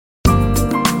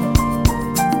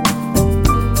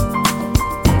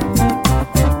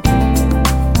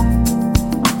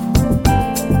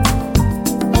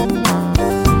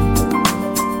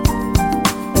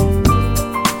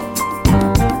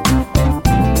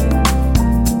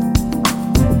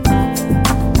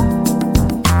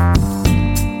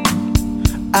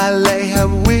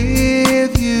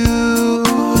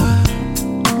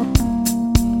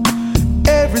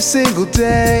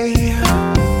today.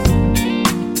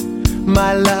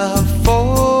 My love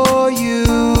for you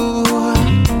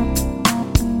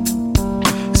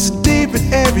is deep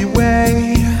in every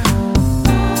way.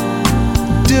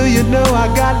 Do you know I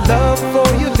got love for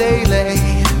you daily?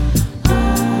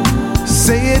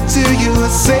 Say it to you,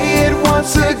 say it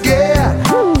once again.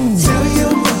 Tell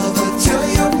your mother, tell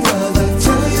your brother,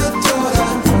 tell your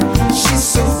daughter, she's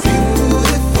so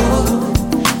beautiful,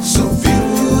 so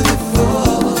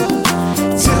beautiful.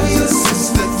 Tell your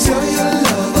sister, tell your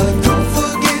lover, don't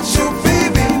forget your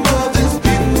baby mother's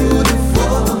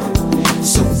beautiful,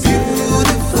 so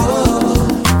beautiful.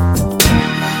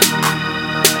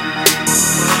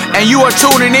 And you are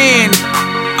tuning in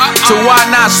to Why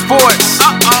Not Sports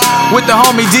with the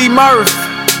homie D Murph.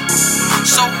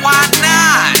 So why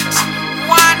not?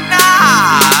 Why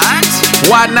not?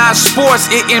 Why Not Sports?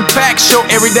 It impacts your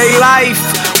everyday life.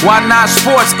 Why Not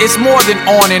Sports? It's more than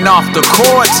on and off the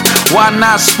court. Why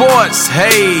Not Sports?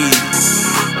 Hey.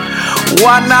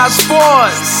 Why Not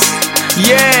Sports?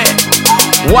 Yeah.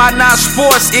 Why Not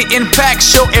Sports? It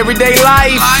impacts your everyday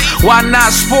life. Why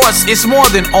Not Sports? It's more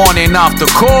than on and off the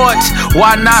court.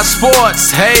 Why Not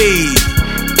Sports? Hey.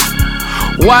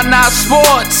 Why Not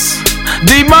Sports?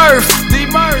 D Murph,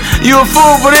 you a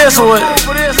fool for this one.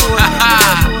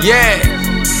 Yeah.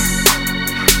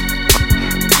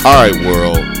 Alright,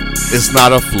 world. It's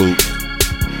not a fluke.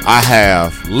 I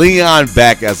have Leon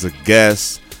back as a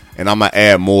guest, and I'm going to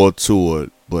add more to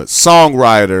it. But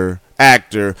songwriter,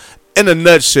 actor, in a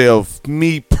nutshell,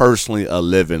 me personally, a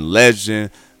living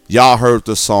legend. Y'all heard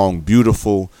the song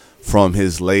Beautiful from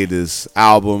his latest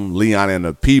album, Leon and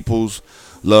the Peoples.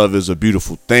 Love is a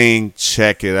Beautiful Thing.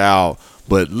 Check it out.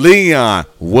 But Leon,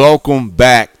 welcome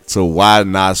back to Why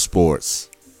Not Sports.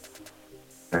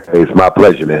 Hey, it's my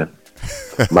pleasure, man.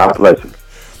 My pleasure.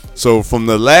 So from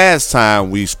the last time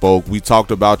we spoke, we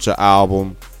talked about your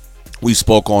album. We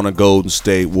spoke on the Golden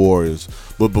State Warriors.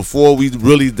 But before we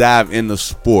really dive into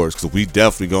sports,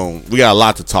 because we got a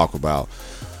lot to talk about.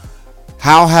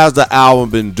 How has the album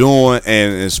been doing,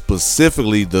 and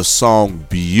specifically the song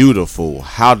Beautiful?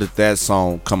 How did that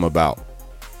song come about?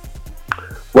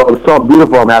 Well, the song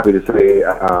Beautiful, I'm happy to say,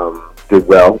 did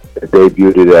well. It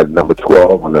debuted at number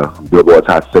 12 on the Billboard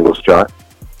Hot Singles chart.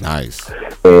 Nice.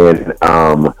 And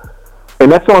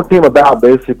that song came about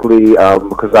basically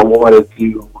because I wanted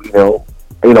to,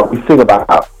 we sing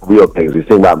about real things. We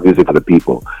sing about music for the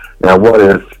people. And I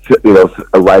wanted to,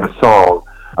 write a song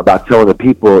about telling the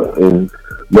people in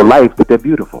your life that they're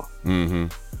beautiful. Mm-hmm.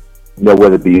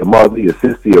 Whether it be your mother, your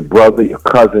sister, your brother, your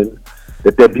cousin,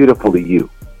 that they're beautiful to you.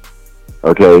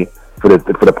 Okay? For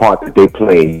the part that they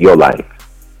play in your life.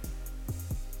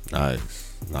 Nice.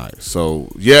 So,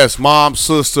 yes, mom,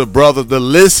 sister, brother, the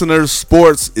listeners,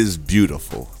 sports is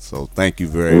beautiful. So, thank you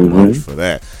very much for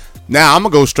that. Now, I'm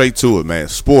going to go straight to it, man.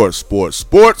 Sports.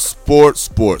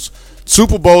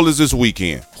 Super Bowl is this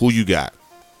weekend. Who you got?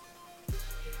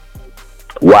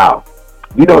 Wow.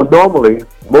 Normally,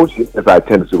 most years I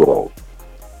attend the Super Bowl.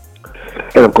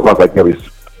 And of course, like every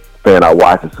fan, I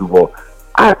watch the Super Bowl.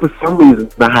 For some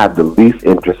reason, I have the least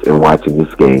interest in watching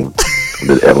this game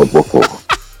than ever before.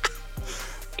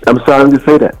 I'm sorry to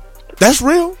say that. That's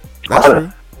real. I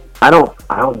don't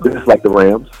dislike the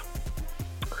Rams.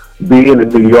 Being a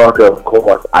New Yorker, of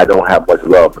course, I don't have much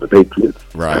love for the Patriots.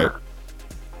 Right.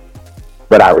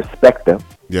 But I respect them.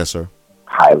 Yes, sir.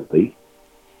 Highly.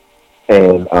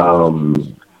 And,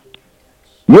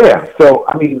 so,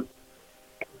 I mean,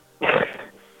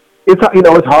 it's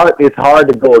hard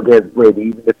to go against Brady,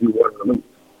 even if you want to lose.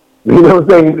 You know what I'm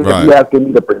saying? Even if you're asking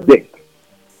me to predict.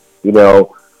 The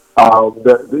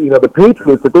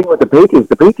Patriots, the thing with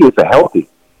the Patriots are healthy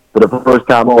for the first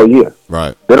time all year.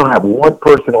 Right. They don't have one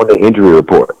person on their injury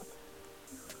report.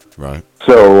 Right.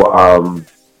 So,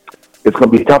 it's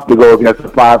going to be tough to go against the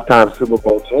 5-time Super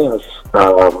Bowl champs.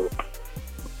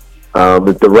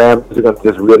 If the Rams are going to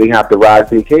just really have to rise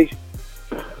to the occasion.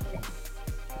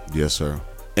 Yes, sir.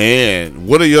 And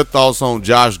what are your thoughts on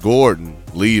Josh Gordon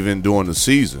leaving during the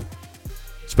season,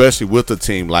 especially with a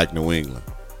team like New England?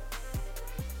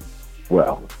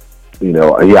 Well, he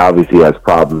obviously has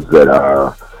problems that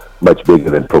are much bigger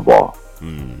than football.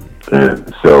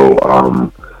 And so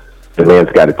the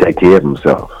man's got to take care of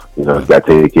himself. He's got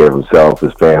to take care of himself,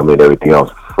 his family, and everything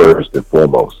else first and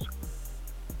foremost.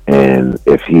 And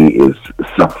if he is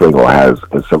suffering or has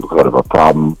some sort of a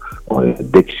problem or an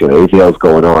addiction or anything else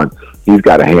going on, he's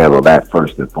got to handle that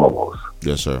first and foremost.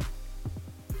 Yes, sir.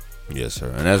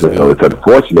 And that's good. It's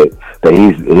unfortunate that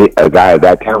he's a guy of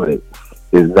that talented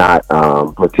is not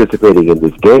participating in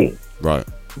this game. Right.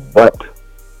 But,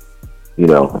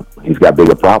 he's got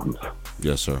bigger problems.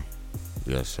 Yes, sir.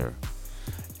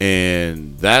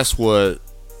 And that's what,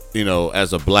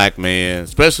 as a black man,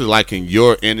 especially like in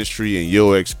your industry and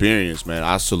your experience, man,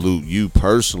 I salute you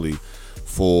personally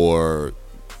for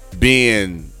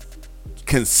being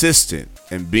consistent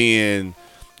and being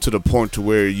to the point to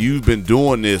where you've been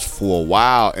doing this for a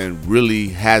while and really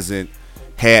hasn't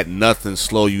had nothing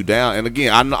slow you down. And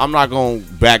again, I'm not going to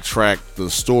backtrack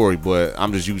the story, but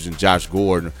I'm just using Josh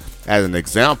Gordon as an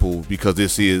example because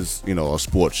this is, a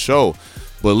sports show.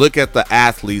 But look at the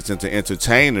athletes and the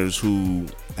entertainers who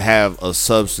have a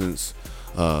substance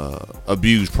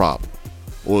abuse problem,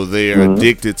 or they're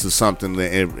addicted to something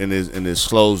and it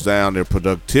slows down their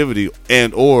productivity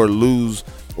or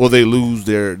they lose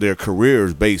their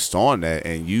careers based on that.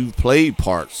 And you've played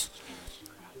parts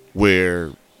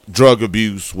where drug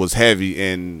abuse was heavy,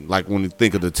 and like when you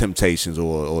think of the Temptations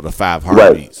or the Five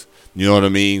Heartbeats, you know what I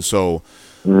mean? So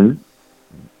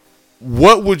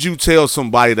what would you tell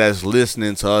somebody that's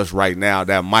listening to us right now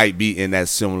that might be in that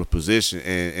similar position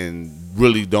and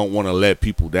really don't want to let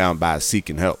people down by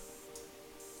seeking help?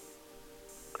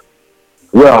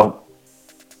 Well,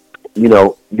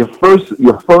 your first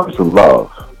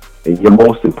love and your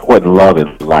most important love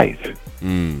in life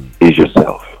is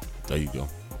yourself. There you go.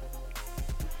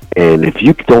 And if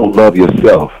you don't love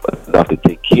yourself enough to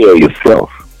take care of yourself,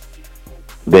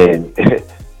 then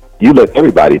you let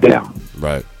everybody down.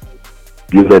 Right.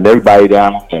 You let everybody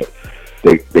down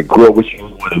that grew up with you,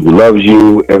 who loves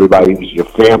you, everybody who's your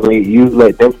family. You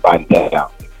let everybody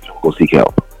down. Go seek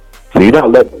help. So you're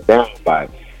not letting them down by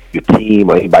your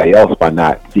team or anybody else by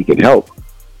not seeking help.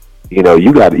 You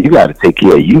got to take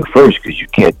care of you first, because you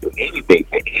can't do anything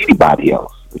for anybody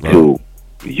else until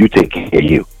you take care of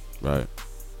you. Right.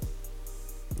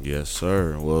 Yes,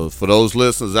 sir. Well, for those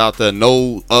listeners out there,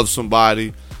 know of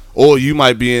somebody, or you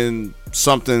might be in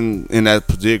something in that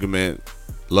predicament.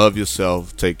 Love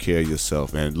yourself, take care of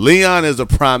yourself. And Leon is a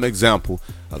prime example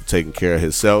of taking care of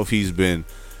himself. He's been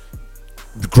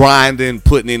grinding,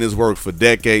 putting in his work for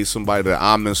decades, somebody that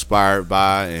I'm inspired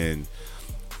by. And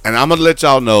I'm going to let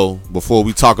y'all know before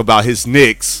we talk about his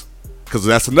Knicks, because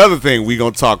that's another thing we're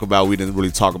going to talk about we didn't really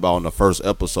talk about in the first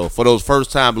episode. For those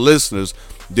first-time listeners,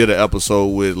 did an episode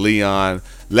with Leon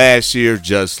last year,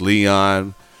 just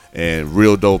Leon, and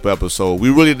real dope episode. We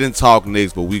really didn't talk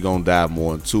Knicks, but we going to dive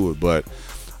more into it. But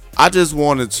I just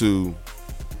wanted to,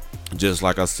 just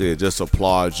like I said, just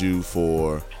applaud you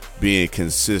for being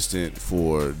consistent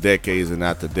for decades and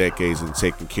after decades and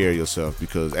taking care of yourself.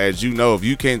 Because as you know, if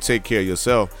you can't take care of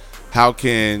yourself, how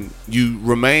can you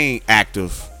remain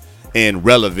active and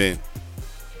relevant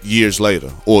years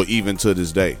later or even to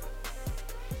this day?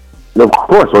 Of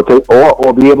course,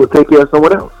 or be able to take care of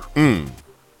someone else.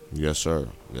 Yes, sir.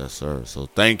 Yes, sir. So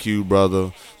thank you,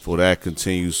 brother, for that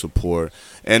continued support.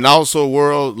 And also,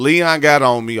 world, Leon got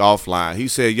on me offline. He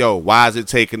said, yo, why is it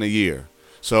taking a year?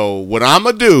 So what I'm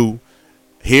going to do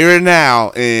here and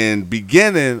now in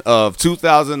beginning of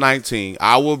 2019,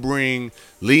 I will bring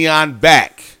Leon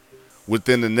back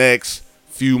within the next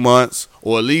few months,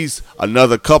 or at least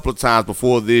another couple of times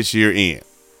before this year ends.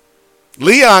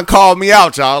 Leon called me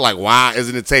out, y'all, like, why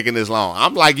isn't it taking this long?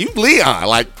 I'm like, you Leon,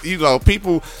 like,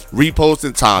 people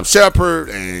reposting Tom Shepard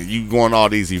and you going all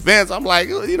these events. I'm like,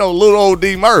 little old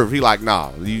D Murph. He like,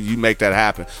 nah, you make that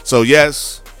happen. So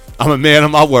yes, I'm a man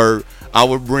of my word. I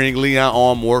would bring Leon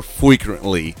on more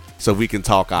frequently so we can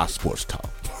talk our sports talk.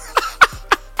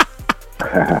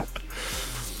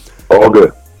 All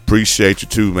good. Appreciate you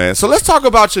too, man. So let's talk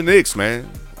about your Knicks, man.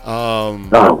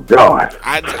 Oh God!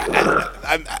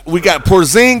 We got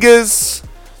Porzingis,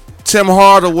 Tim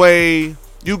Hardaway.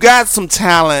 You got some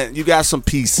talent. You got some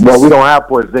pieces. Well, we don't have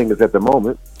Porzingis at the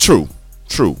moment. True.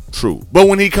 But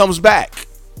when he comes back,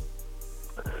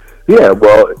 yeah.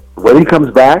 Well, when he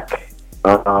comes back,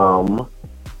 and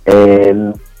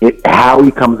how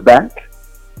he comes back,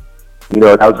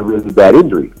 that was a really bad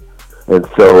injury, and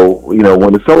so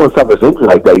when someone suffers injury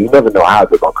like that, you never know how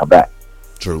they're gonna come back.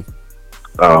 True.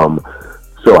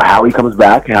 So how he comes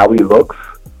back, how he looks,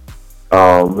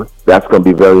 that's going to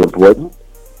be very important.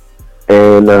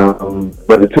 And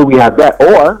but until we have that,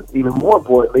 or even more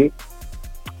importantly,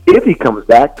 if he comes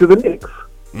back to the Knicks.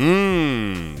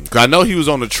 I know he was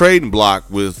on the trading block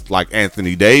with like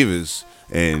Anthony Davis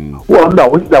and. Well,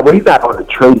 no, he's not on the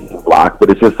trading block, but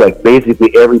it's just like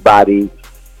basically everybody,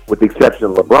 with the exception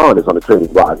of LeBron, is on the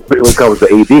trading block when it comes to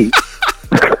AD.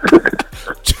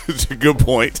 It's a good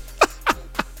point.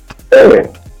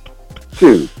 Yeah.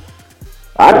 Dude,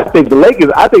 I think the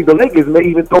Lakers may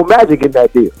even throw Magic in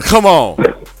that deal. Come on.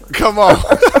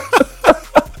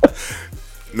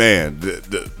 Man,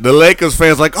 the Lakers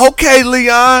fans like, okay,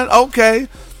 Leon, okay.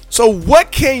 So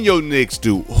what can your Knicks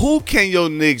do? Who can your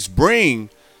Knicks bring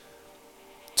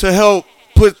to help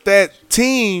put that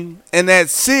team and that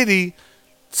city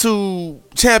to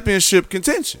championship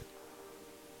contention?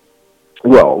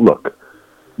 Well, look,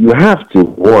 you have to,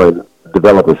 one,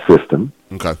 develop a system.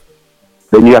 Okay.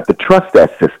 Then you have to trust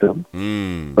that system.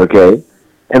 Okay?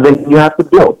 And then you have to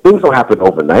build. Things don't happen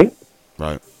overnight.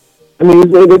 Right. I mean,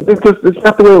 it's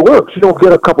not the way it works. You don't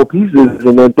get a couple pieces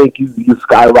and then think you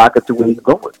skyrocket to where you're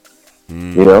going.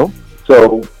 You know?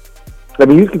 So, I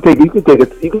mean, you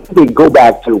can go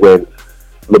back to when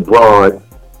LeBron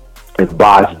and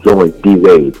Bosh joined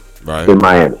D-Wade in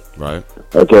Miami. Right.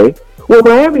 Okay? Well,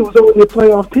 Miami was already a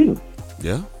playoff team.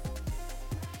 Yeah.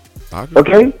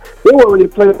 Okay? They were already a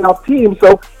playoff team,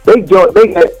 so they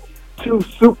had two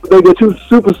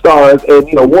superstars and,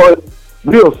 you know, one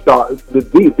real star,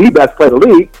 the best player in the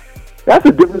league. That's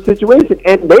a different situation.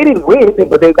 And they didn't win,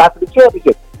 but they got to the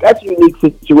championship. That's a unique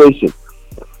situation.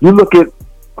 You look at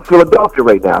Philadelphia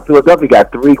right now. Philadelphia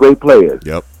got 3 great players.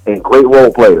 Yep. And great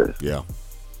role players. Yeah.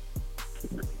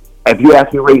 If you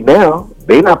ask me right now,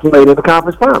 they're not playing in the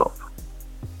conference finals.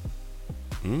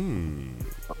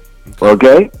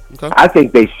 Okay? I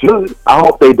think they should. I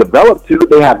hope they develop to.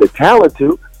 They have the talent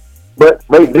to. But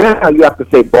right now, you have to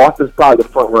say Boston's probably the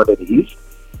front runner in the East,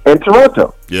 and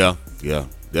Toronto. Yeah,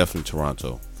 definitely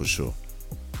Toronto for sure.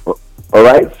 All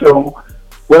right, so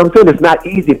what I'm saying is not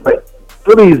easy, but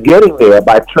Philly is getting there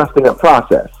by trusting a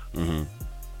process.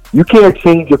 You can't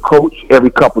change your coach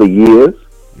every couple of years.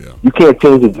 Yeah. You can't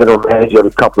change the general manager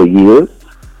every couple of years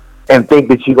and think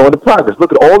that you're going to progress.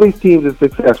 Look at all these teams that are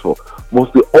successful.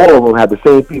 Mostly all of them have the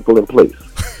same people in place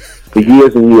for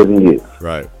years and years and years.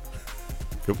 Right.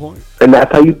 Good point. And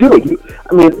that's how you do it. You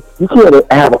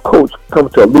can't have a coach come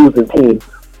to a losing team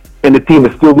and the team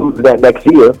is still losing that next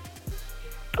year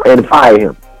and fire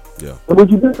him. Yeah. What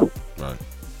would you do? Right.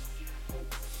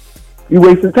 You're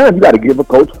wasting time. You got to give a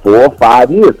coach 4 or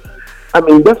 5 years. I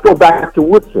mean, let's go back to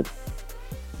Woodson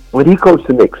when he coached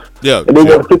the Knicks. Yeah. And they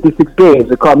won 56 games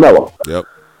at Carmelo. Yep.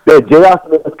 Then J.R.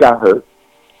 Smith got hurt.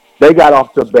 They got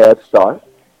off to a bad start.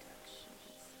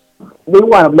 They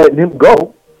wound up letting him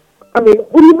go. I mean,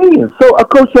 what do you mean? So a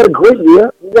coach had a great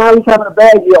year. Now he's having a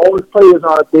bad year. All his players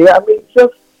aren't there. I mean,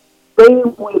 just stay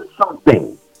with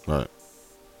something. Right.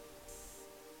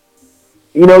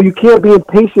 You know, you can't be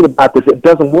impatient about this. It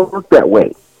doesn't work that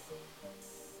way.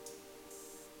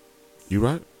 You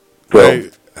right. So,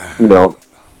 you know,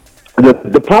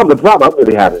 the problem I'm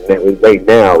really having right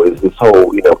now is this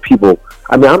whole, you know, people.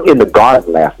 I mean, I'm in the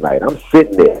Garden last night. I'm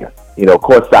sitting there, you know,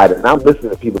 courtside, and I'm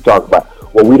listening to people talk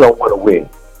about, well, we don't want to win.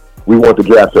 We want the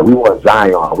draft, so we want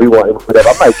Zion. We want whatever.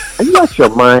 I'm like, are you out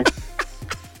your mind?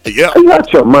 Yeah. Are you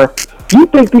out your mind? Do you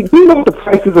know what the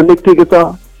prices of Knicks tickets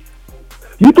are?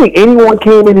 You think anyone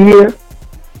came in here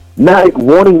not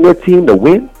wanting their team to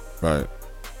win? Right.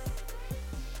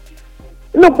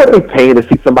 Nobody's paying to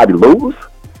see somebody lose.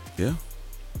 Yeah.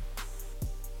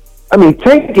 I mean,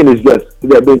 tanking is just,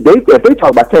 if they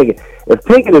talk about tanking, if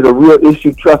tanking is a real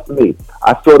issue, trust me.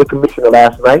 I saw the commissioner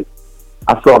last night.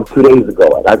 I saw him 2 days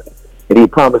ago, and he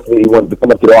promised me he wanted to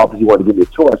come up to the office. He wanted to give me a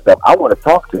tour and stuff. I want to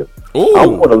talk to him. Ooh. I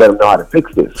want to let him know how to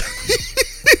fix this.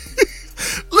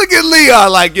 Look at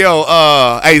Leon like, yo,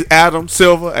 hey, Adam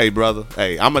Silver, hey, brother,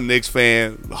 hey, I'm a Knicks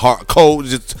fan, cold,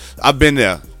 I've been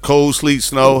there, cold, sleet,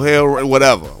 snow, hell,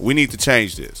 whatever. We need to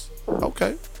change this.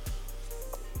 Okay.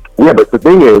 Yeah, but the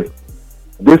thing is,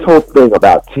 this whole thing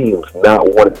about teams not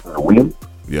wanting to win,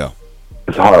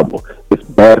 it's horrible. It's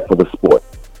bad for the sport.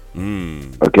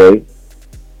 Okay?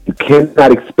 You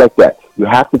cannot expect that. You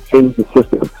have to change the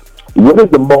system. What is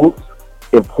the most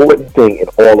important thing in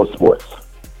all of sports?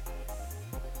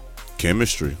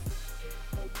 Chemistry.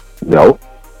 No.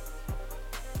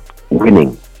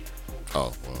 Winning.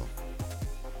 Oh, well.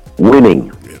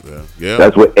 Winning. Yeah.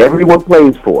 That's what everyone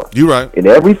plays for. You're right. In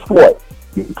every sport,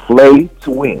 you play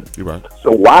to win. You're right.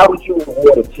 So why would you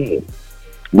reward a team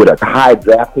with a high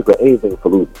draft pick or anything for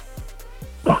losing?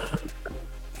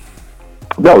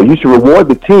 No, you should reward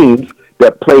the teams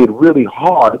that played really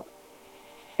hard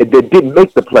and that didn't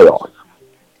make the playoffs.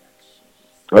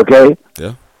 Okay?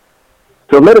 Yeah.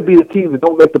 So let it be the teams that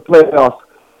don't make the playoffs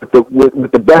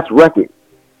with the best record,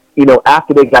 you know,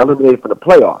 after they got eliminated from the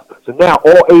playoffs. So now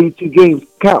all 82 games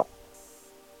count.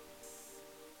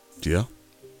 Yeah.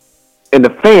 And the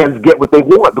fans get what they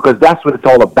want because that's what it's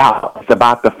all about. It's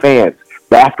about the fans.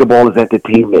 Basketball is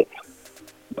entertainment.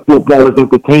 Football is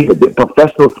entertainment. The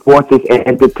professional sports is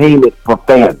entertainment for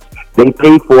fans. They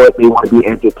pay for it. They want to be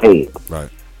entertained. Right.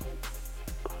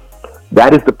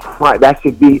 That is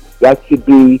that should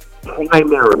be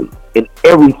primary in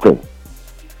everything.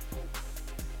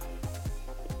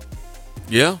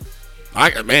 Yeah.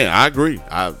 I agree.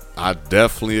 I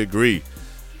definitely agree.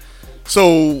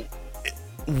 So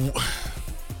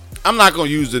I'm not gonna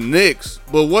use the Knicks,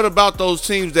 but what about those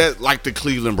teams that like the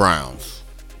Cleveland Browns?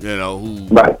 You know, who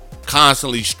Right.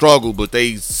 constantly struggle, but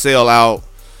they sell out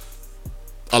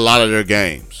a lot of their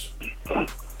games.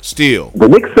 Still, The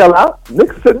Knicks sell out.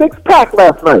 Knicks packed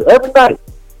last night. Every night.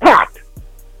 Packed.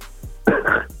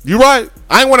 you're right.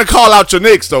 I ain't want to call out your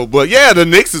Knicks though, but yeah, the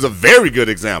Knicks is a very good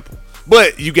example.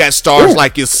 But you got stars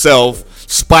like yourself,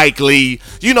 Spike Lee.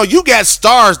 You know, you got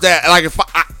stars that like if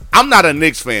I'm not a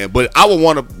Knicks fan, but I would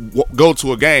want to go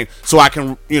to a game so I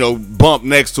can, you know, bump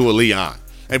next to a Leon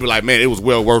and be like, man, it was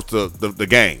well worth the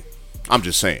game. I'm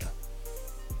just saying.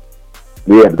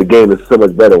 Yeah, but the game is so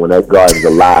much better when that guard is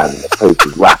alive and the place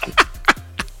is rocking.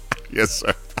 Yes,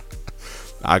 sir.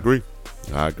 I agree.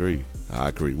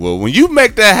 Well, when you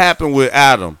make that happen with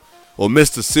Adam or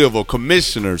Mr. Silver,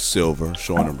 Commissioner Silver,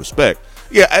 showing him respect,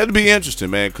 yeah, it'll be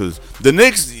interesting, man, because the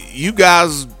Knicks, you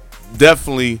guys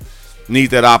definitely need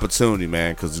that opportunity,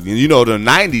 man, because, you know, the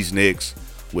 90s Knicks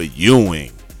with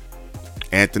Ewing,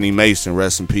 Anthony Mason,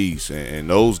 rest in peace, and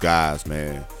those guys,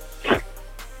 man,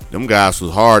 them guys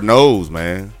was hard-nosed,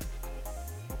 man.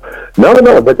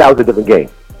 No, but that was a different game.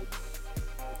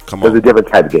 Come It was on. a different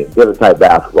type of game, different type of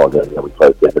basketball game that we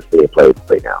play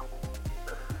now.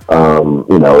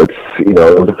 You know,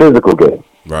 it was a physical game.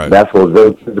 Right. Basketball was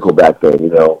very physical back then. You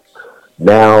know,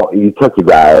 now you touch a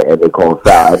guy and they call him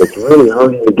foul, and it's really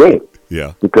hurting the game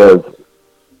Yeah. because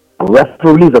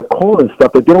referees are calling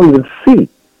stuff that they don't even see.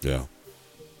 Yeah.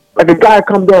 Like a guy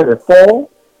come down and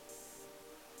fall,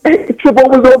 he trip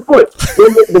over his own foot.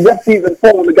 Then the ref sees him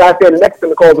fall, and the guy standing next to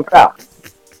him calls a foul.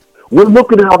 We're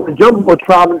looking at the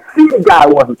jumbotron and see the guy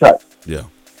wasn't touched. Yeah.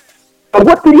 But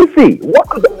what did he see? What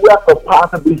could the ref have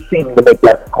possibly seen to make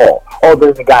that call, other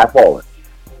than the guy falling?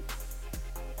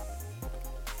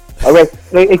 All right,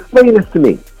 now explain this to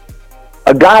me.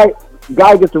 A guy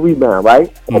gets a rebound,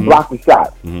 right? A blocky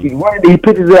shot. He's running, he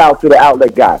pitches it out to the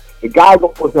outlet guy. The guy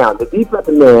goes down. The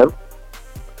defensive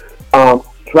man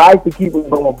tries to keep him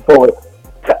going forward.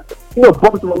 You know,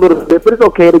 bumps him a little bit, but it's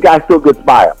okay. The guy still gets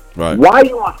by him. Right. Why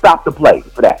you want to stop the play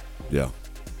for that? Yeah.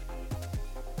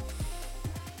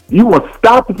 You want to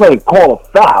stop the play and call a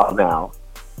foul now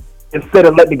instead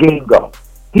of letting the game go.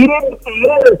 He didn't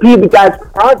impede the guy's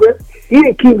progress. He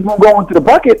didn't keep him from going to the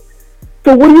bucket.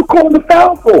 So what are you calling the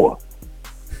foul for?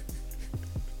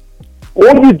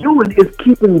 All you're doing is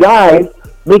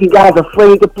making guys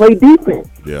afraid to play defense.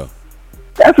 Yeah.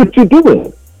 That's what you're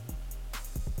doing.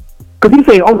 Because he's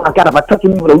saying, oh my God, if I touch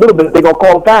him even a little bit, they're going to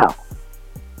call a foul.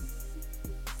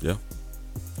 Yeah.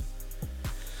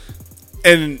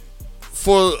 And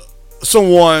for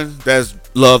someone that's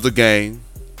loved the game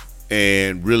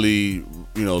and really,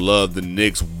 you know, loved the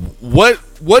Knicks, what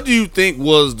do you think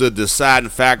was the deciding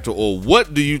factor, or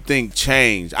what do you think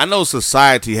changed? I know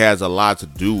society has a lot to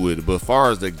do with it, but as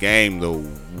far as the game, though,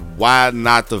 why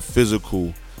not the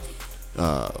physical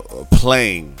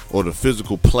playing or the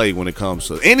physical play when it comes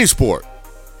to any sport?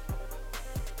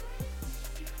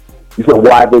 You said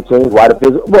why they changed? Why the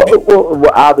physical?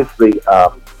 Well, obviously,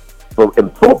 in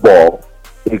football,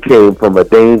 it came from a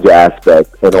danger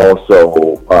aspect and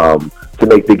also to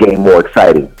make the game more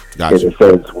exciting. Gotcha. In the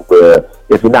sense where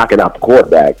if you're knocking out the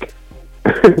quarterback,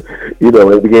 you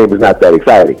know, the game is not that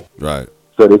exciting. Right.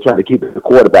 So they're trying to keep the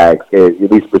quarterbacks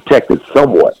at least protected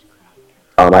somewhat.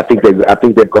 I think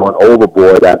they've gone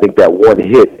overboard. I think that one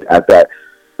hit at that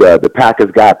the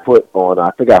Packers got put on.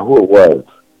 I forgot who it was.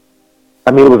 I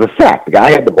mean, it was a sack. The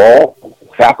guy had the ball,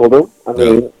 tackled him. I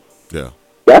mean, Yeah.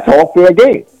 that's all fair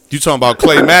game. You talking about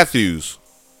Clay Matthews?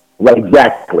 Right,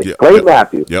 exactly. Yep, Clay yep,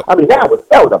 Matthews. yep. I mean, that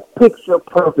was a picture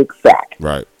perfect sack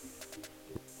Right.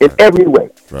 in every way.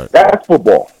 Right. That's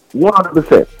football,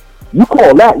 100%. You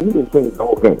call that, you didn't change the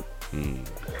whole game.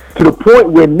 To the point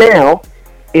where now,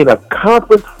 in a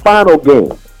conference final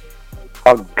game,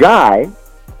 a guy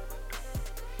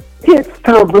hits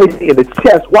Tom Brady in the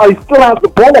chest while he still has the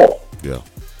ball. Yeah.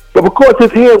 But because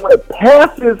his hand went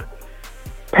past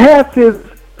his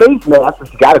face mask, since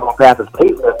he got to go past his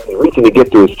face mask and reaching to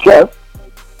get to his chest,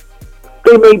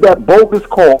 they made that bogus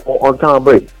call on Tom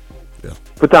Brady. Yeah.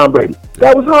 For Tom Brady.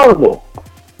 That was horrible.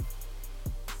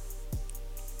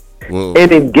 Well,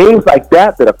 And in games like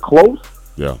that are close,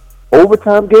 yeah.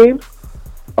 overtime games,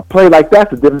 a play like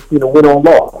that's the difference between a win or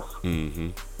loss. Mm-hmm.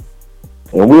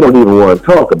 And we don't even want to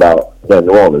talk about that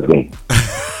New Orleans game.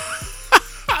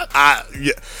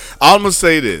 Yeah. I'm gonna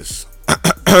say this.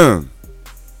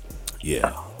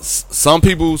 Yeah. Some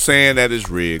people saying that it's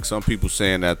rigged. Some people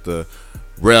saying that the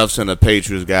refs and the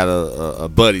Patriots got a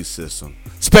buddy system.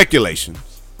 Speculations.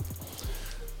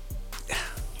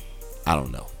 I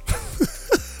don't know.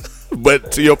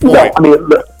 But to your No, point, I mean,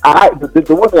 look,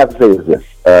 the one thing I have to say is this.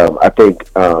 I think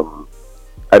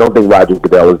I don't think Roger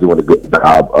Goodell is doing a good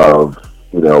job of,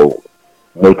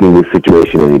 making this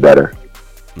situation any better.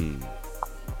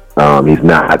 He's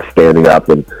not standing up,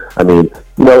 and I mean,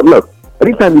 look.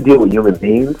 Anytime you deal with human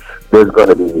beings, there's going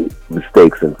to be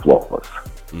mistakes and flaws.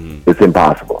 It's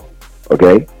impossible.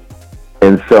 Okay,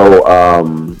 and so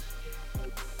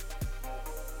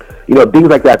things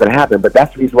like that happen. But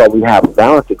that's the reason why we have a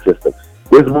balancing system.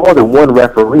 There's more than one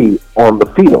referee on the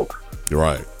field. you're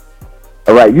right.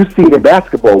 All right, you see it in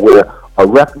basketball where a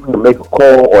referee will make a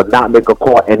call or not make a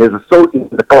call, and there's associates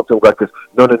that come to like this.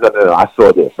 No, I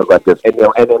saw this, or like this, and they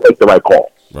make the right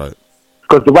call. Right.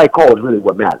 Because the right call is really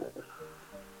what matters.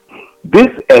 This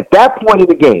at that point in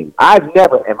the game, I've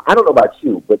never, and I don't know about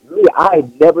you, but me,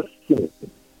 I've never seen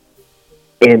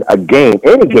in a game,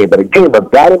 any game, but a game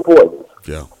of that importance,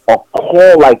 Yeah. a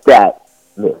call like that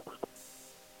missed.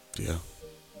 Yeah.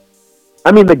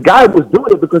 I mean, the guy was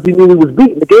doing it because he knew he was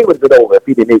beaten. The game would have been over if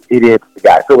he didn't hit the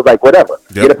guy. So it was like, whatever.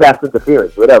 Yep. Get a pass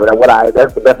interference, whatever.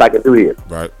 That's the best I can do here.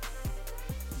 Right.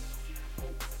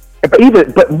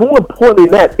 But more importantly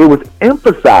than that, it was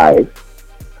emphasized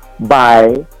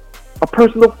by a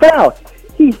personal foul.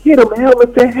 He hit him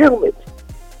helmet to helmet.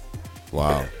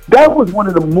 Wow. That was one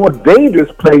of the more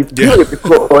dangerous plays, Yeah. period,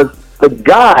 because the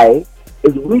guy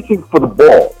is reaching for the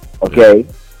ball, okay?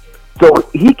 So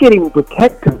he can't even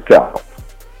protect himself.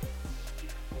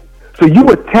 So you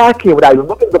attack him without even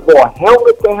looking at the ball,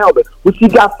 helmet to helmet, which he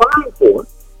got fined for.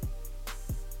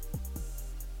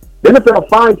 The NFL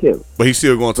fined him. But he's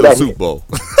still going to the Super Bowl.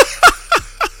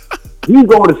 He's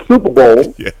going to Super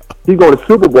Bowl. Yeah. He's going to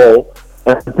Super Bowl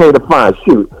and pay the fine.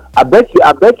 Shoot, I bet you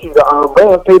the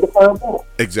Rams paid the fine for him.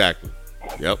 Exactly.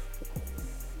 Yep.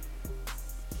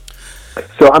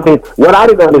 So, I mean, what I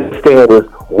didn't understand is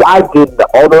why didn't the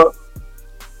other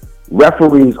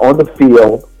referees on the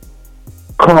field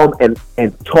come and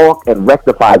talk and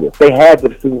rectify this? They had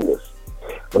to see this.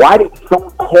 Why did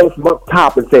someone call from up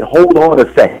top and said, hold on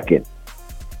a second?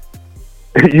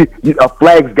 A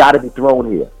flag's got to be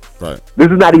thrown here. Right. This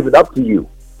is not even up to you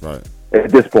Right.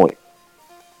 at this point.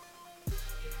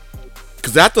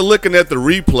 Because after looking at the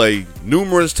replay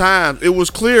numerous times, it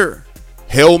was clear.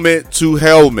 Helmet to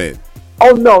helmet.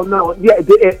 Oh, no. Yeah,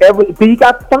 he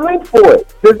got fined for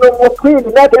it. There's no more clear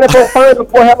than that. The NFL fined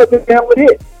before helmet to helmet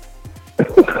hit.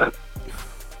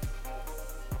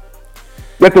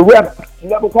 That the ref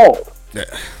never called. Yeah.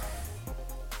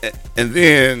 And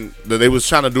then they was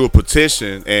trying to do a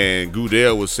petition, and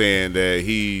Goodell was saying that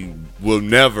he will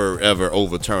never, ever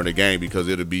overturn a game because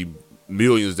it'll be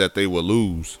millions that they will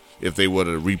lose if they were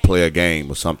to replay a game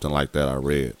or something like that, I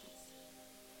read.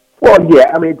 Well,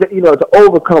 yeah, I mean, to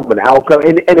overcome an outcome,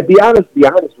 and to be honest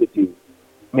with you,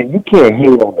 I mean, you can't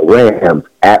hate on the Rams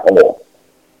at all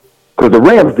because the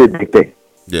Rams did their thing.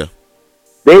 Yeah.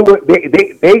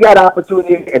 They got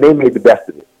opportunity and they made the best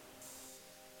of it.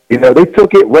 They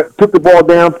took the ball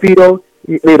down, Fido,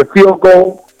 he made a field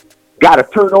goal, got a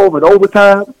turnover in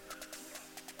overtime,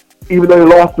 even though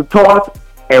they lost the toss,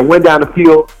 and went down the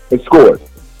field and scored.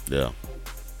 Yeah.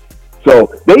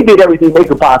 So they did everything they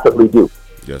could possibly do.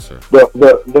 Yes, sir.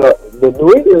 The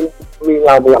New England,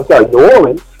 New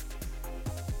Orleans,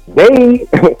 they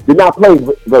did not play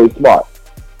very smart.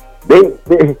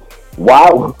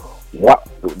 Why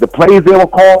the plays they were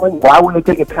calling? Why were they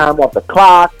taking time off the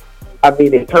clock? I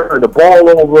mean, they turned the ball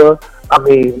over. I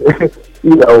mean,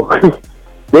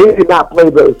 they did not play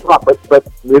very smart. But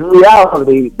in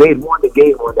reality, they won the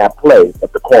game on that play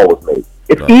if the call was made.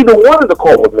 If either one of the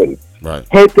call was made, right,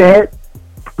 head to head,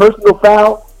 personal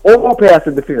foul, or pass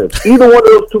interference, either one of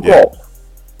those two calls,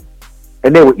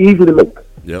 and they were easy to make.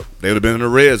 Yep, they would have been in the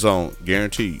red zone,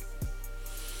 guaranteed.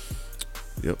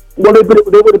 Yep. Well, they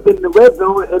would have been in the red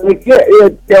zone, and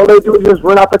all they do is just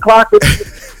run out the clock.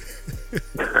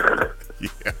 Yeah,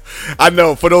 I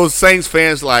know. For those Saints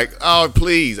fans, like, oh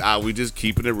please, we just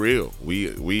keeping it real. We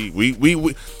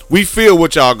feel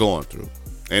what y'all going through,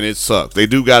 and it sucks. They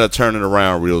do got to turn it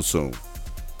around real soon.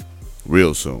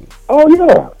 Real soon. Oh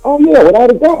yeah,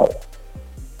 without a doubt.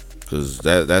 Because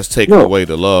that's taking away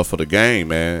the love for the game,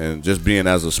 man. And just being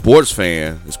as a sports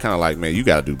fan, it's kind of like, man, you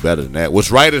got to do better than that.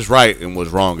 What's right is right, and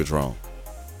what's wrong is wrong.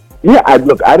 Yeah, I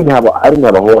didn't have a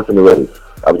horse in the race.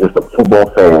 I was just a football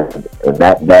fan, and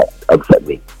that upset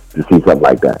me to see something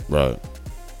like that. Right.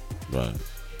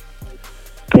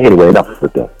 Anyway, enough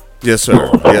with that. Yes, sir.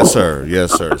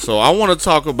 Yes, sir. So I want to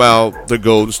talk about the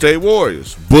Golden State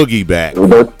Warriors. Boogie back.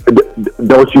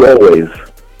 Don't you always?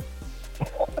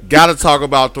 Got to talk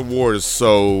about the Warriors.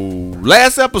 So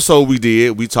last episode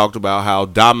we talked about how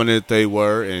dominant they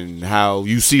were and how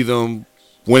you see them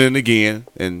winning again,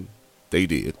 and they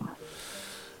did.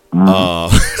 Mhm.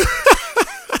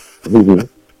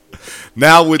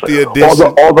 Now with the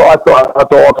addition, Although I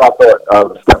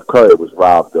thought Steph Curry was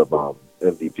robbed of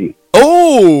MVP.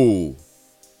 oh,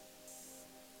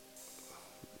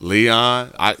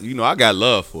 Leon, I got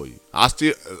love for you. I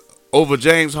still over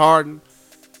James Harden.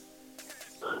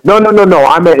 No.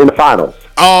 I meant in the finals.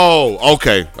 Oh,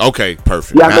 okay,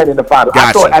 perfect. Yeah, I meant in the finals.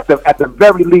 I Gotcha. thought at the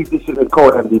very least, it should have been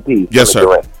co-MVP. Yes, sir.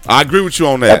 Durant. I agree with you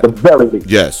on At that. the very least.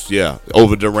 Yes, yeah,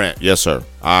 over Durant. Yes, sir.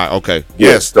 Okay.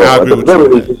 Yes, So I at agree the with very you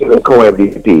on least, that. it should have been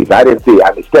co-MVPs. I didn't see.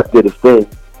 I mean, Steph did his thing.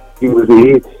 He's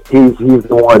the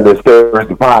one that stirs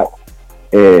the pot,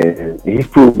 and he's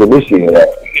proven this year that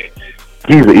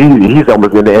he's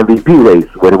almost in the MVP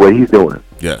race with what he's doing.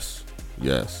 Yes.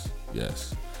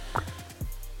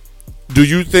 Do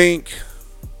you think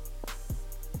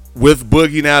with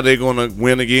Boogie now they're gonna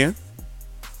win again?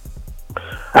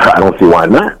 I don't see why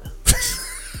not.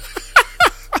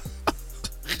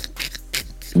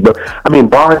 But I mean,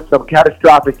 barring some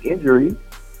catastrophic injury,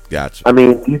 Gotcha. I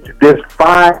mean, there's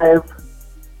 5,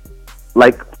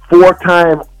 like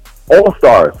 4-time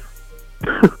All-Stars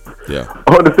Yeah.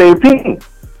 on the same team.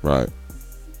 Right.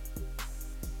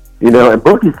 You know, and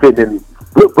Boogie's fitting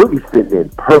in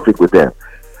perfect with them.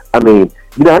 I mean,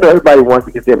 I know everybody wants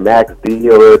to get their max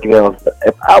deal or everything else. But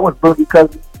if I was Boogie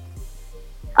Cousins,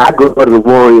 I'd go to the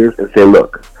Warriors and say,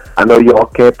 look, I know y'all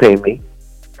can't pay me.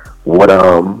 I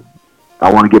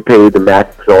want to get paid the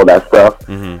max, all that stuff.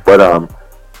 Mm-hmm. But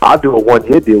I'll do a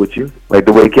 1-year deal with you, like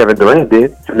the way Kevin Durant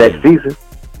did for next season,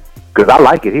 because I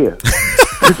like it here.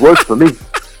 This works for me.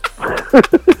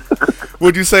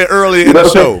 What'd you say earlier in the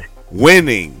show?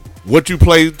 Winning. What you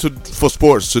play for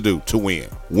sports to do to win.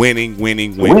 Winning.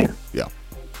 Win. Yeah.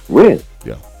 Win.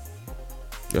 Yeah.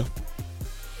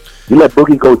 You let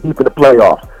Boogie go deep in the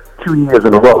playoffs 2 years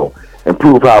in a row and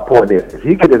prove how important it is.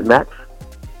 He get his max.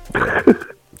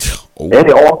 Oh.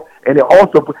 And it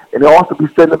also be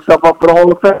setting himself up for the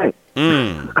Hall of Fame.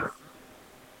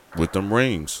 With them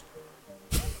rings.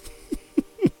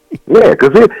 Yeah,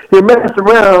 because he mess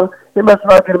around get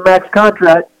a max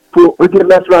contract get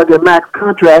a max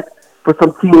contract for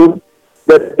some team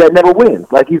that never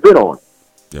wins, like he's been on.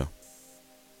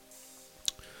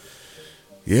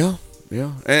 Yeah.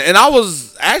 And I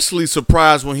was actually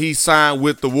surprised when he signed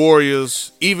with the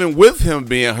Warriors, even with him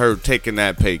being hurt, taking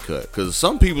that pay cut. Because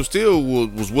some people still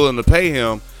was willing to pay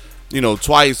him, 2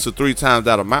 to 3 times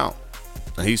that amount.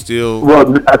 And he still...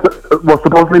 Well,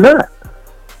 supposedly not.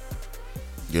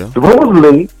 Yeah.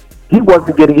 Supposedly, he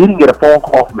didn't get a phone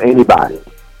call from anybody.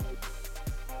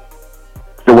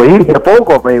 So when he didn't get a phone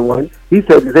call from anyone, he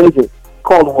said to his agent,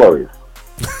 call the Warriors.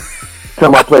 Tell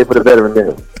him I play for the veteran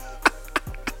minimum.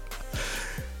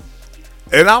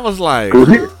 And I was like...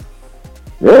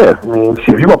 Yeah, I mean, if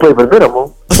you want to play for the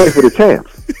minimum, play for the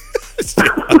champs.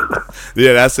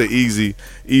 Yeah, that's an easy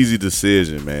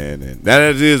decision, man. And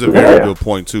that is a very good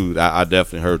point, too. I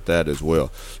definitely heard that as well.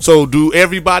 So do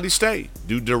everybody stay?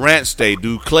 Do Durant stay?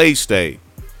 Do Clay stay?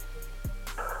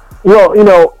 Well,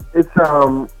 it's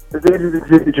an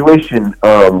interesting situation,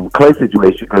 Clay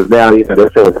situation, because now,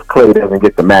 they're saying if Clay doesn't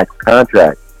get the max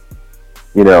contract,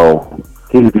 he'd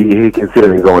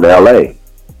considering going to L.A.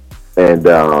 And,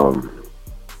 I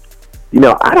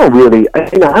don't really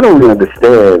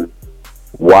understand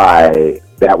why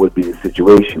that would be the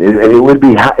situation. It'd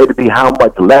be how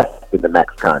much less than the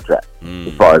max contract,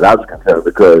 as far as I was concerned,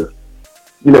 because,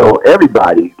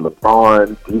 everybody,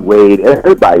 LeBron, D. Wade,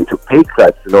 everybody took pay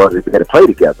cuts in order to get to play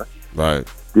together. Right.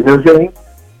 You know what I'm saying?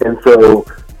 And so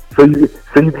you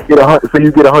get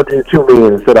 102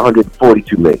 million instead of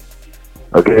 142 million.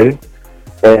 Okay?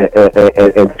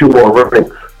 And 2 more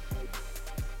rings.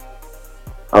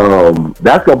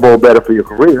 That's gonna bowl better for your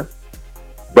career.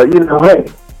 But hey,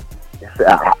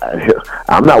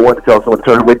 I'm not one to tell someone to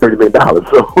turn away $30 million.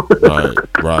 So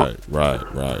Right.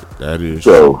 That is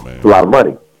so true, man. it's a lot of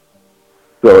money.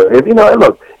 So if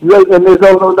look, and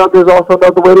there's also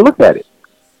another way to look at it.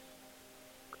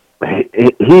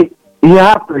 He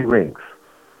have 3 rings.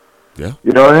 Yeah.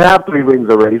 He have 3 rings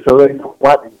already. So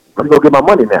what? Let me go get my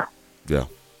money now. Yeah.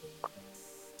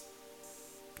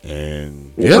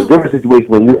 And It's a different situation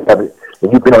when you've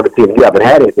been on the team and you haven't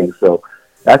had anything. So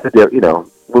that's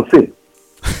we'll see.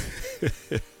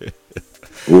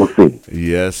 We'll see.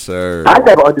 Yes, sir. I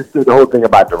never understood the whole thing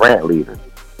about Durant leaving.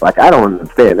 Like, I don't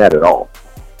understand that at all.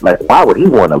 Like, why would he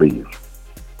want to leave?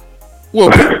 Well,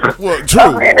 true.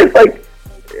 I mean, it's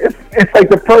like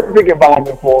the perfect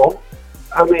environment for him.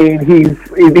 I mean, his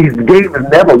game has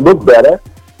never looked better.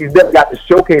 He's never got to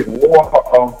showcase more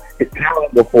of his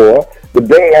talent before. The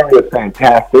Bay Area is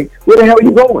fantastic. Where the hell are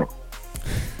you going?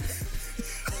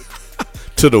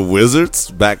 To the Wizards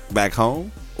back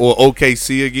home or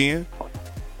OKC again?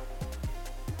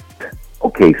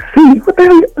 OKC? What the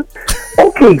hell?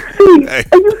 OKC? Hey.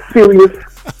 Are you serious?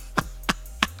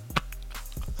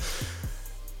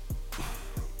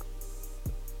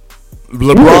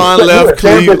 LeBron left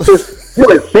Cleveland.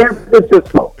 You're in San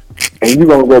Francisco, and you're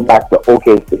gonna go back to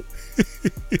OKC.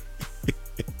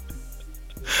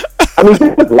 I mean,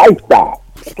 this is lifestyle.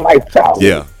 It's lifestyle.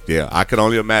 Yeah, I can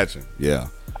only imagine. Yeah,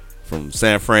 from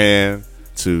San Fran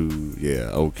to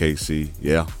OKC.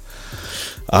 Yeah,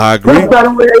 I agree. That's not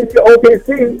only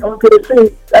OKC.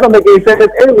 That don't make any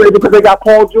sense anyway because they got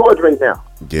Paul George right now.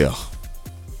 Yeah,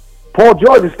 Paul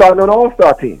George is starting on an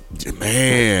All-Star team.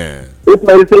 man, They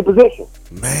play the same position.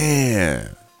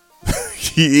 man,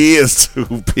 he is too.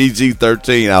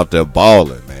 PG-13 out there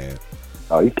balling, man.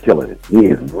 Oh, he's killing it. He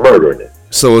is murdering it.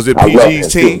 So is it I love him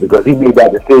PG's too, team? because he made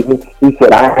that decision. He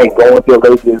said, "I ain't going to the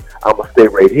Lakers. I'm gonna stay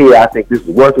right here. I think this is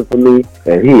working for me,"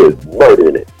 and he is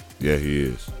murdering it. Yeah, he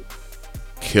is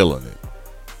killing it.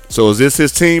 So is this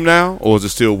his team now, or is it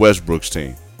still Westbrook's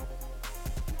team?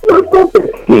 It's both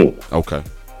their team. Okay.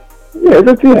 Yeah,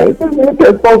 it's a team.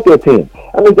 It's both their team.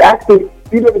 I mean, actually,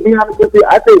 to be honest with you,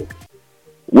 I think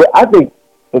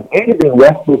if anything,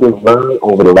 Westbrook has learned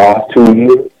over the last 2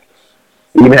 years,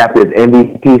 even after his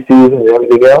MVP season and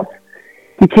everything else,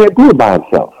 he can't do it by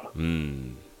himself.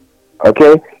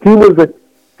 Okay, he was as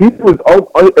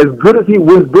good as he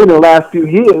was been in the last few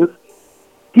years.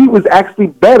 He was actually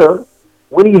better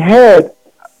when he had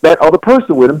that other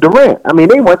person with him, Durant. I mean,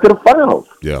 they went to the finals.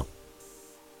 Yeah.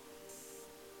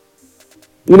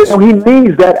 You know, he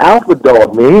needs that alpha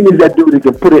dog, man. He needs that dude that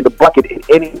can put it in the bucket at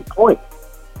any point.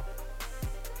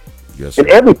 Yes. And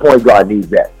every point guard needs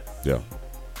that. Yeah.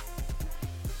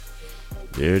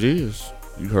 There it is.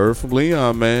 You heard from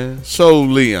Leon, man. So,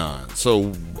 Leon,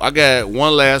 I got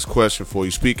one last question for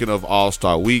you. Speaking of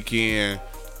All-Star Weekend,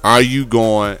 are you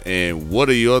going, and what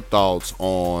are your thoughts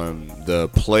on the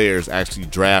players actually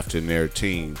drafting their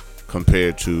team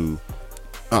compared to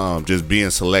just being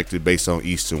selected based on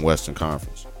East and Western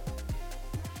Conference?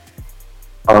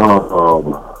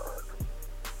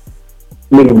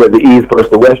 Meaning with the East versus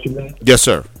the West, you mean? Yes,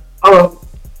 sir.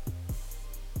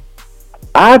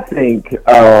 I think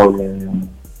I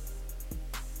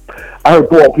heard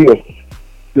Paul Pierce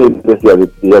say this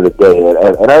the other day, and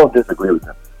I don't disagree with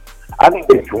him. I think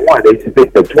they should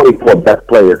pick the 24 best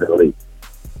players in the league.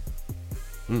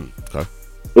 Okay.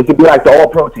 It should be like the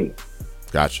All-Pro team.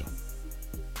 Gotcha.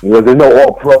 You know, there's no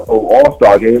All-Pro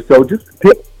All-Star game, so just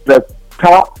pick the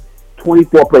top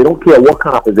 24 players. Don't care what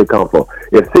conference they come from.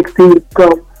 If 16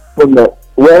 come from the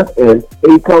West and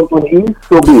 8 come from the East,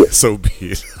 so be it. So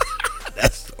be it.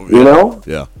 That's so You know?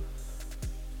 Yeah.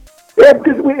 Yeah,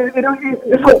 because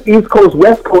this whole East Coast,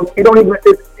 West Coast, it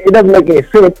doesn't make any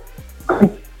sense.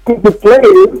 The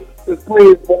players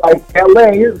like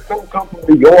LA, some come from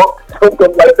New York, some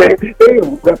come like they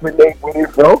don't represent where they're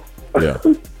from. Yeah.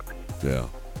 Yeah.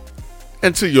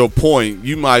 And to your point,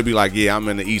 you might be like, yeah, I'm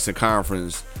in the Eastern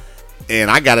Conference, and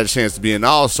I got a chance to be an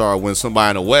All-Star when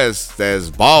somebody in the West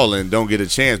that's balling don't get a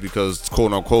chance because,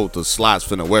 quote-unquote, the slots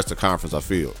for the Western Conference are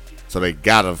filled. So they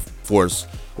got to force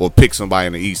or pick somebody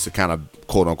in the East to kind of,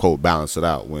 quote-unquote, balance it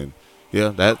out when,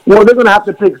 Well, they're going to have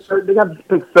to pick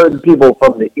certain people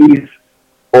from the East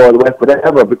or the West,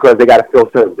 whatever, because they got to fill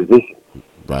certain positions.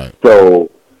 Right. So,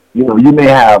 you may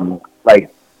have,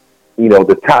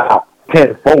 the top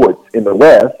 10 forwards in the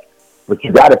West, but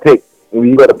you got to pick. When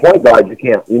you go to point guard,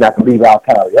 you're not going to leave out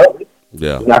Kyrie Irving.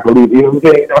 Yeah. You're not going to leave, you know what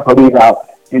I'm saying? You're not going to leave out,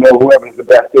 whoever's the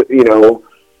best,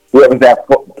 whoever's that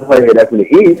player that's in the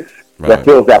East that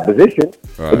fills that position.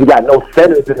 Right. If you got no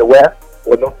centers in the West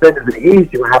or no centers in the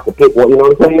East, you're going to have to pick one, you know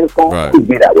what I'm saying? It's going to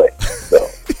be that way. So.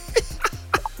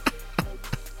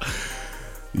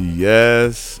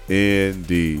 Yes,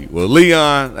 indeed. Well,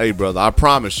 Leon, hey, brother, I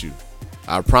promise you,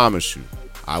 I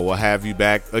will have you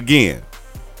back again.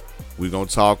 We're going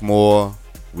to talk more.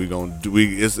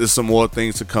 It's some more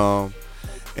things to come.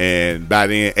 And by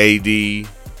then, AD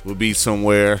will be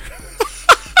somewhere.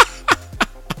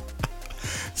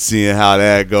 Seeing how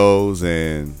that goes.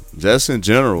 And just in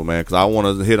general, man, because I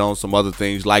want to hit on some other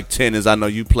things like tennis. I know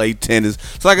you play tennis.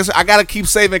 So like I said, I got to keep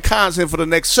saving content for the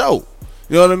next show.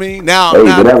 You know what I mean? Now,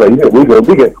 whatever. We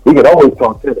can always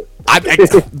talk tennis.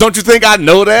 Don't you think I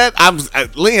know that?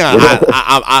 Leon.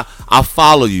 I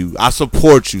follow you. I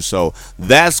support you. So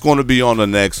that's going to be on the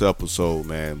next episode,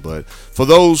 man. But for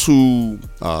those who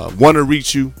want to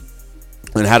reach you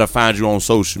and how to find you on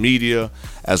social media,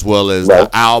 as well as the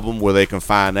album where they can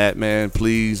find that, man,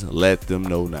 please let them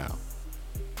know now.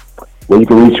 Well, you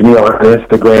can reach me on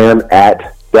Instagram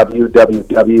at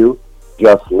www.justleon.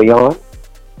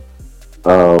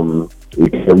 You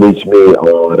can reach me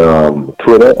on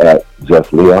Twitter at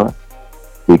Just Leon.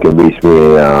 You can reach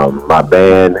me my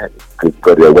band. Could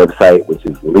go to their website, which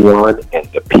is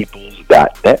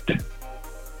leonandthepeoples.net.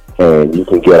 And you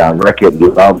can get our record,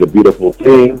 You Love the Beautiful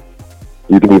Thing.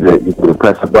 You can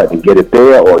press a button and get it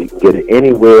there, or you can get it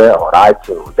anywhere on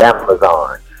iTunes,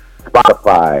 Amazon,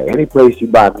 Spotify, any place you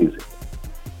buy music.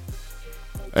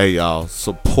 Hey, y'all,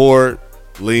 support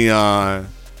Leon,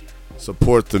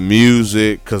 support the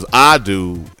music, because I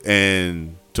do.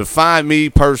 And to find me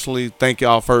personally, thank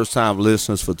y'all first-time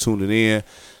listeners for tuning in.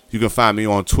 You can find me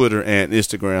on Twitter and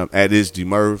Instagram at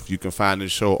IsDMurph. You can find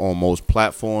this show on most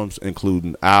platforms,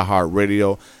 including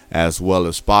iHeartRadio as well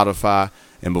as Spotify.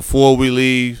 And before we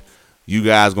leave, you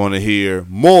guys going to hear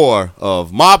more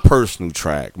of my personal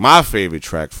track, my favorite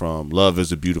track from Love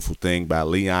is a Beautiful Thing by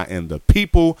Leon and the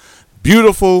People.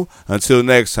 Beautiful. Until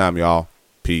next time, y'all.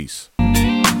 Peace.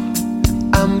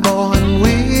 I'm born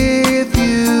with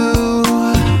you.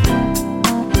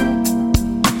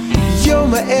 You're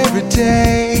my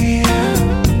everyday,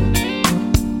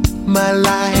 my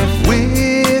life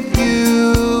with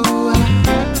you.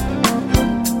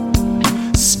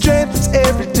 Strength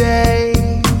every day.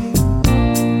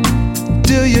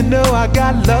 Do you know I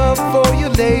got love for you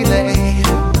lately?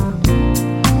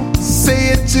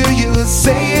 Say it to you,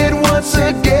 say it once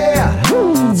again.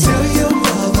 Tell your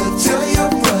mother, tell your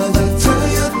brother, tell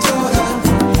your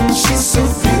daughter, she's so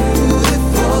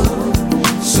beautiful,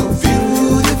 so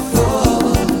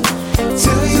beautiful.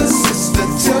 Tell your sister,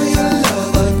 tell your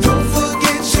lover, don't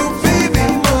forget your baby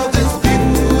mother's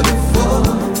beautiful,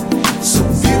 so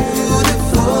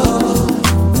beautiful.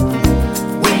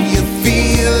 When you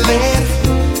feel it,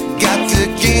 got to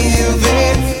give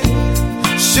it.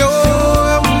 Show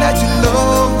that you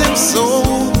love them so.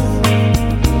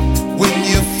 When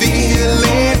you feel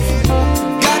it,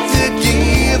 got to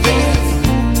give it.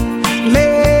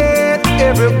 Let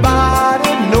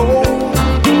everybody know.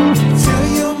 Tell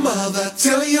your mother,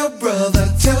 tell your brother,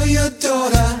 tell your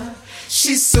daughter,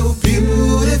 she's so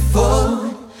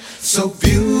beautiful, so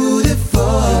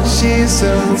beautiful. She's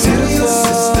so beautiful. Tell your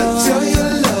sister, tell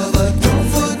your lover, don't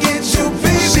forget your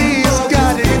baby. She's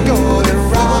got it going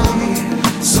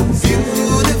right, so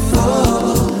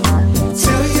beautiful.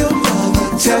 Tell your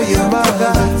mother, tell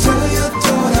your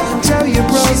daughter, tell your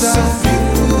brother, she's so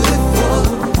beautiful,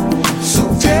 so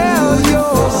tell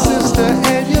your sister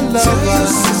and your lover. Tell your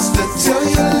sister, tell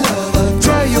your lover,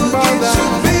 tell your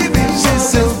mother, baby, she's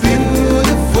so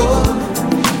beautiful,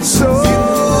 so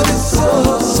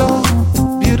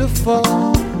beautiful.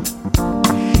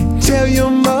 Tell your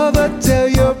mother, tell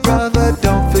your brother,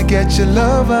 don't forget your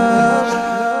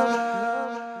lover.